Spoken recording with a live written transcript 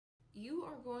you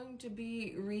are going to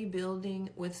be rebuilding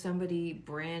with somebody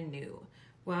brand new.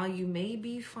 While you may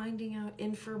be finding out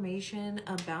information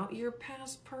about your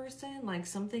past person, like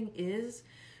something is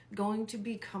going to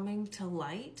be coming to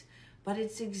light, but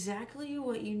it's exactly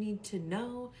what you need to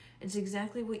know. It's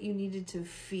exactly what you needed to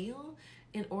feel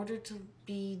in order to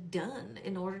be done,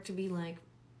 in order to be like,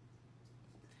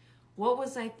 what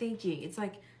was I thinking? It's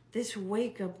like this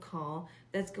wake-up call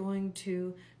that's going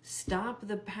to stop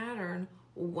the pattern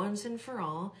once and for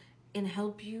all and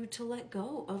help you to let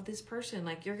go of this person.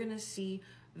 Like, you're going to see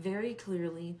very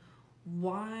clearly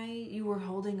why you were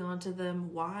holding on to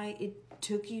them, why it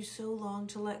took you so long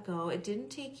to let go. It didn't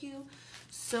take you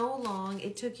so long.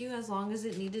 It took you as long as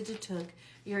it needed to took.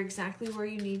 You're exactly where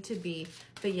you need to be.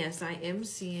 But yes, I am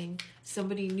seeing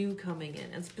somebody new coming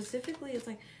in. And specifically, it's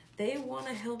like they want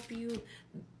to help you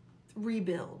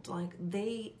rebuild. Like,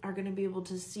 they are going to be able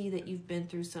to see that you've been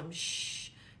through some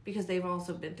because they've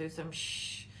also been through some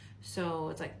So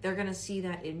it's like they're going to see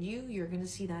that in you. You're going to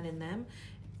see that in them.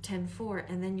 10-4,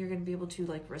 and then you're going to be able to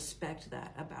like respect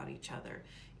that about each other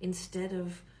instead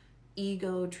of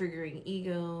ego triggering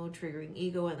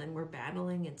ego, and then we're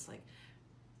battling. It's like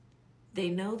they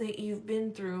know that you've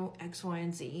been through X, Y,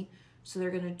 and Z, so they're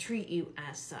going to treat you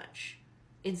as such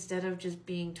instead of just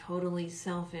being totally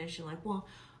selfish and like, well,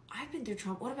 I've been through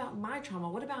trauma. What about my trauma?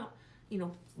 What about, you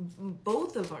know,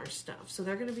 both of our stuff? So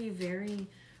they're going to be very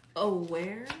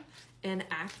aware and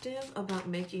active about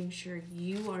making sure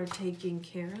you are taken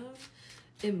care of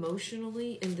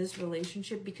emotionally in this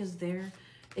relationship, because they're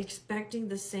expecting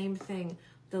the same thing,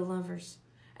 the lovers.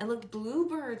 And look,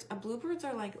 bluebirds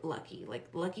are like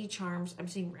lucky charms. I'm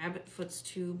seeing rabbit foots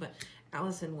too, but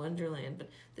Alice in Wonderland. But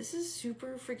this is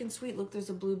super freaking sweet. Look, there's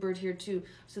a bluebird here too.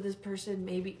 So this person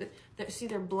maybe, see,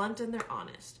 they're blunt and they're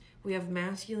honest. We have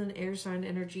masculine air sign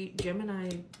energy, Gemini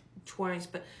twice,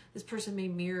 but this person may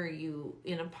mirror you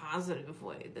in a positive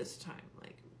way this time.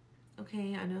 Like,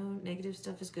 okay, I know negative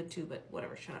stuff is good too, but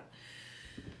whatever, shut up.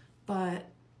 But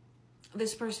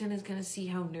this person is going to see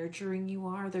how nurturing you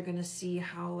are. They're going to see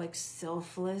how like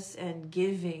selfless and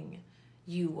giving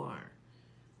you are.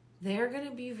 They're going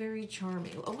to be very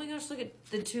charming. Oh my gosh, look at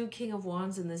the two King of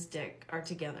Wands in this deck are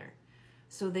together.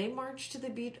 So they march to the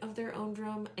beat of their own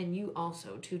drum, and you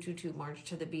also, 222, march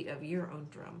to the beat of your own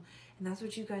drum. And that's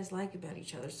what you guys like about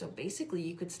each other. So basically,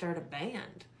 you could start a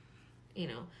band, you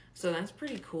know. So that's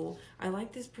pretty cool. I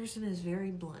like this person is very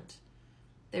blunt.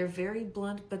 They're very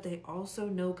blunt, but they also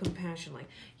know compassion. Like,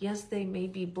 yes, they may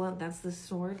be blunt. That's the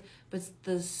sword, but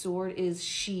the sword is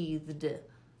sheathed,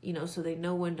 you know, so they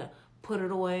know when to put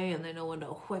it away and they know when to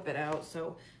whip it out.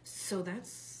 So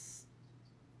that's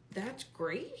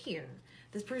great here.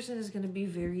 This person is going to be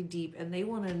very deep, and they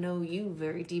want to know you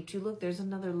very deep too. Look, there's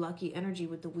another lucky energy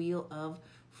with the Wheel of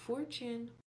Fortune.